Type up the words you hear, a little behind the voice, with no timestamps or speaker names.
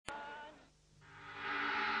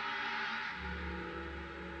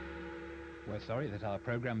We're sorry that our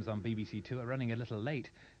programmes on BBC Two are running a little late,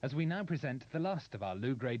 as we now present the last of our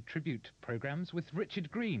Lew Grade tribute programmes with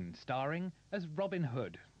Richard Greene starring as Robin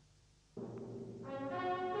Hood.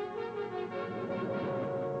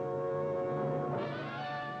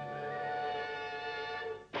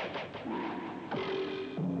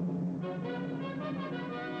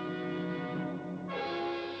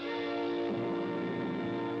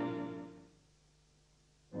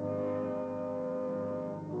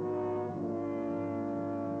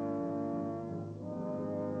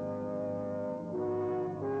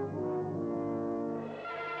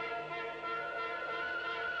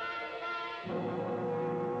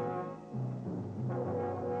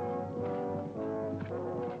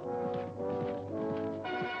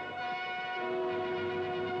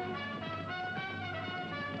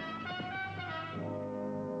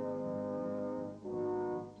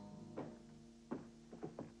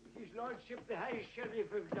 Lordship, the High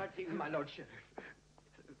Sheriff of Nottingham. My Lord Sheriff,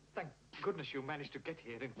 thank goodness you managed to get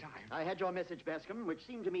here in time. I had your message, Bascom, which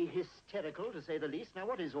seemed to me hysterical, to say the least. Now,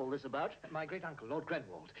 what is all this about? My great-uncle, Lord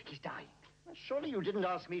Grenwold, he's dying. Surely you didn't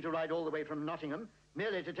ask me to ride all the way from Nottingham,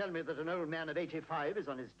 merely to tell me that an old man of 85 is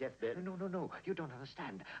on his deathbed. No. You don't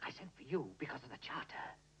understand. I sent for you because of the charter.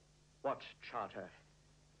 What charter?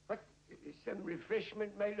 What? Some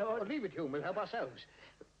refreshment, my lord? Oh, leave it to him. We'll help ourselves.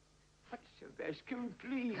 What, Sir Bascom,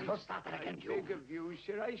 please? Don't start that again, I beg of you,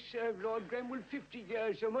 sir. I served Lord Grenville 50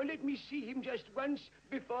 years or more. Let me see him just once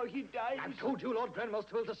before he dies. I've told you Lord Grenville's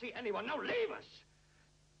thrilled to see anyone. Now leave us!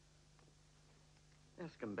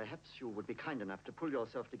 Bascom, perhaps you would be kind enough to pull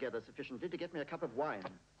yourself together sufficiently to get me a cup of wine.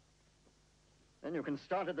 Then you can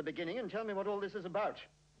start at the beginning and tell me what all this is about.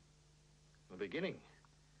 The beginning?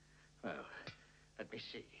 Well, let me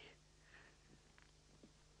see.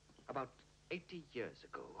 About 80 years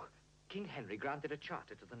ago, King Henry granted a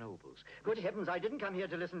charter to the nobles. Good heavens, I didn't come here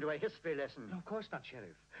to listen to a history lesson. No, of course not,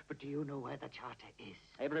 Sheriff. But do you know where the charter is?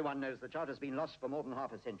 Everyone knows the charter's been lost for more than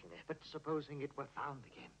half a century. But supposing it were found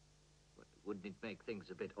again, wouldn't it make things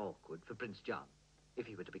a bit awkward for Prince John if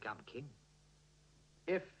he were to become king?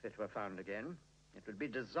 If it were found again, it would be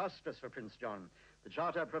disastrous for Prince John. The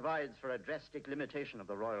charter provides for a drastic limitation of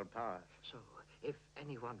the royal power. So, if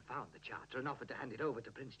anyone found the charter and offered to hand it over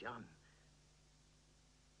to Prince John,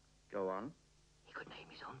 go on. he could name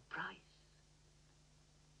his own price.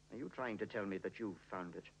 Are you trying to tell me that you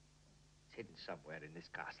found it? It's hidden somewhere in this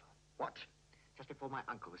castle. What? Just before my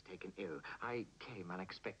uncle was taken ill, I came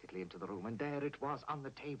unexpectedly into the room, and there it was on the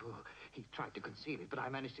table. He tried to conceal it, but I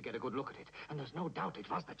managed to get a good look at it, and there's no doubt it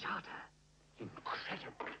was the charter.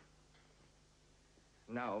 Incredible.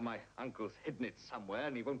 Now my uncle's hidden it somewhere,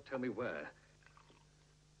 and he won't tell me where.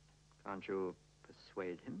 Can't you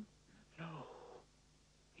persuade him? No.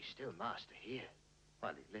 He's still master here,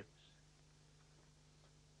 while he lives.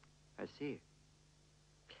 I see.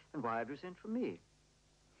 And why have you sent for me?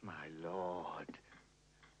 My lord,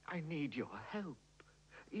 I need your help.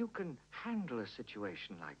 You can handle a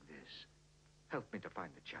situation like this. Help me to find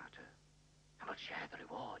the charter, and we'll share the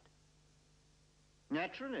reward.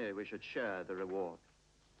 Naturally, we should share the reward.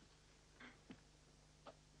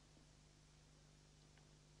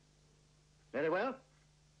 Very well.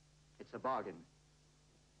 It's a bargain.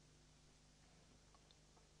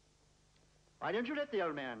 Why don't you let the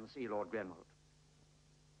old man see Lord Grenwold?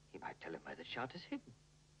 He might tell him where the charter's hidden.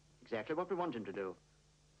 Exactly what we want him to do.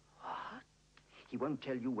 What? He won't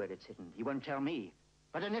tell you where it's hidden. He won't tell me.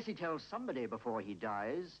 But unless he tells somebody before he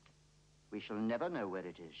dies, we shall never know where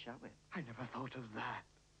it is, shall we? I never thought of that.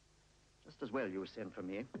 Just as well you sent for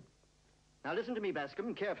me. Now listen to me,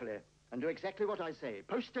 Bascom, carefully, and do exactly what I say.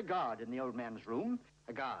 Post a guard in the old man's room.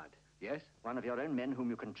 A guard, yes? One of your own men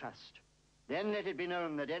whom you can trust. Then let it be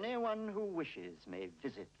known that anyone who wishes may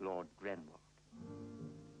visit Lord Grenwold.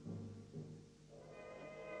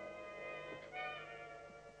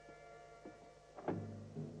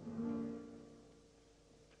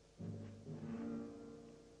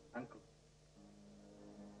 Uncle.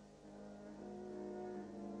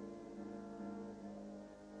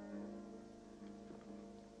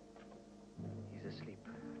 He's asleep.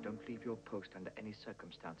 Don't leave your post under any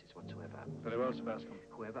circumstances whatsoever. Very well, Sir Bascom.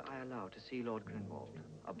 Whoever I allow to see Lord Grenwold,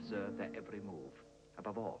 observe their every move.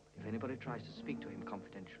 Above all, if anybody tries to speak to him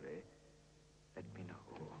confidentially, let me know.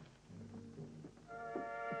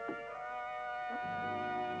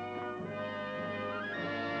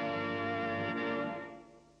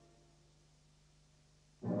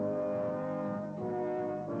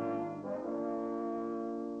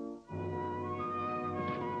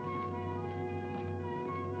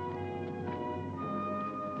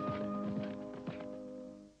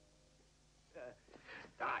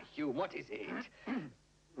 Hugh, what is it?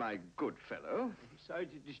 my good fellow. Sorry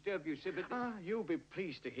to disturb you, sir, but... You'll be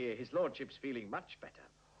pleased to hear his lordship's feeling much better.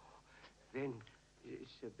 Then,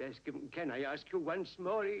 Sir Bascom, can I ask you once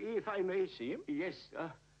more, if I may? See him? Yes,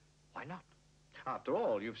 sir. Why not? After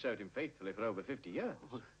all, you've served him faithfully for over 50 years.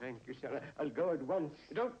 Oh, thank you, sir. I'll go at once.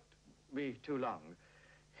 Don't be too long.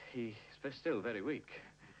 He's still very weak.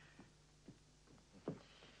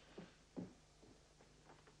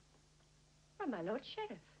 Oh, my Lord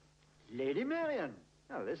Sheriff. Lady Marian.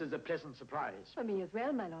 Oh, this is a pleasant surprise. For me as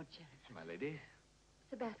well, my Lord Sheriff. My lady.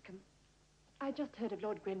 Sir Bascom, I just heard of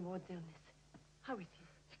Lord Grenward's illness. How is he?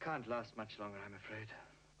 He can't last much longer, I'm afraid.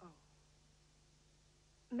 Oh.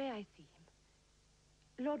 May I see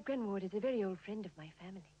him? Lord Grenward is a very old friend of my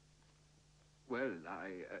family. Well,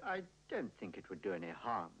 I don't think it would do any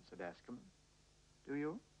harm, Sir Bascom. Do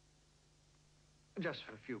you? Just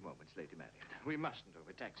for a few moments, Lady Marian. We mustn't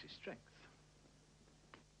overtax his strength.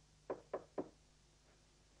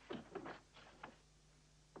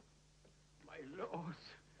 My lord.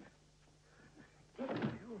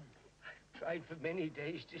 I've tried for many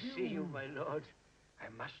days to see you, my lord. I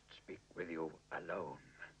must speak with you alone.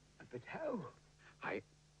 But how?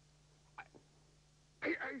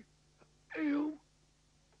 You...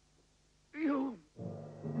 Lord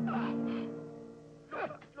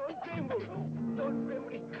Grenville! Lord Grenville,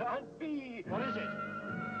 it can't be! What is it?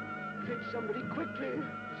 Get somebody quickly!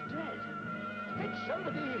 He's dead! Get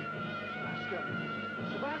somebody! Sebastian!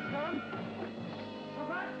 Sebastian!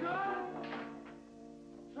 Sebastian!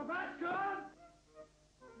 Sebastian!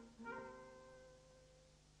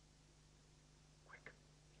 Quick.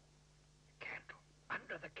 The candle.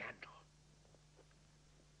 Under the candle.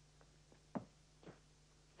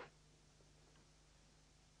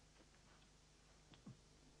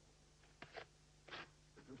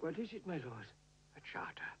 What is it, my lord? A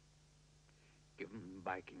charter. Given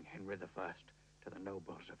by King Henry I to the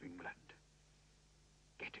nobles of England.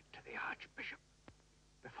 Get it to the Archbishop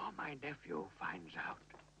before my nephew finds out.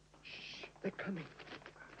 Shh, they're coming.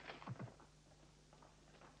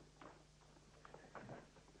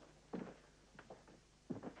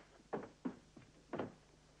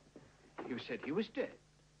 You said he was dead.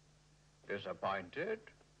 Disappointed?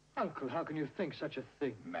 Uncle, how can you think such a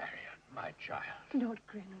thing? Marian, my child. Lord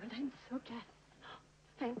Grenward, I'm so glad.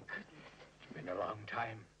 Thank goodness. It's been a long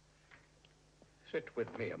time. Sit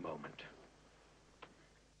with me a moment.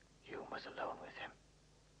 Hume was alone with him.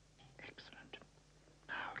 Excellent.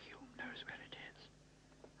 Now Hume knows where it is,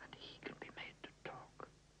 and he can be made to talk.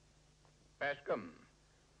 Bascom,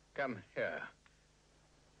 come here.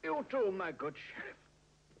 You too, my good sheriff.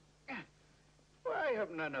 Why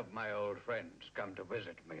have none of my old friends come to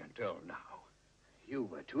visit me until now? You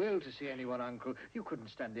were too ill to see anyone, Uncle. You couldn't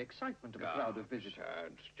stand the excitement of a crowd of visitors. Sir,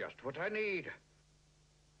 it's just what I need.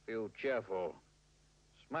 Few cheerful,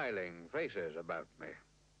 smiling faces about me.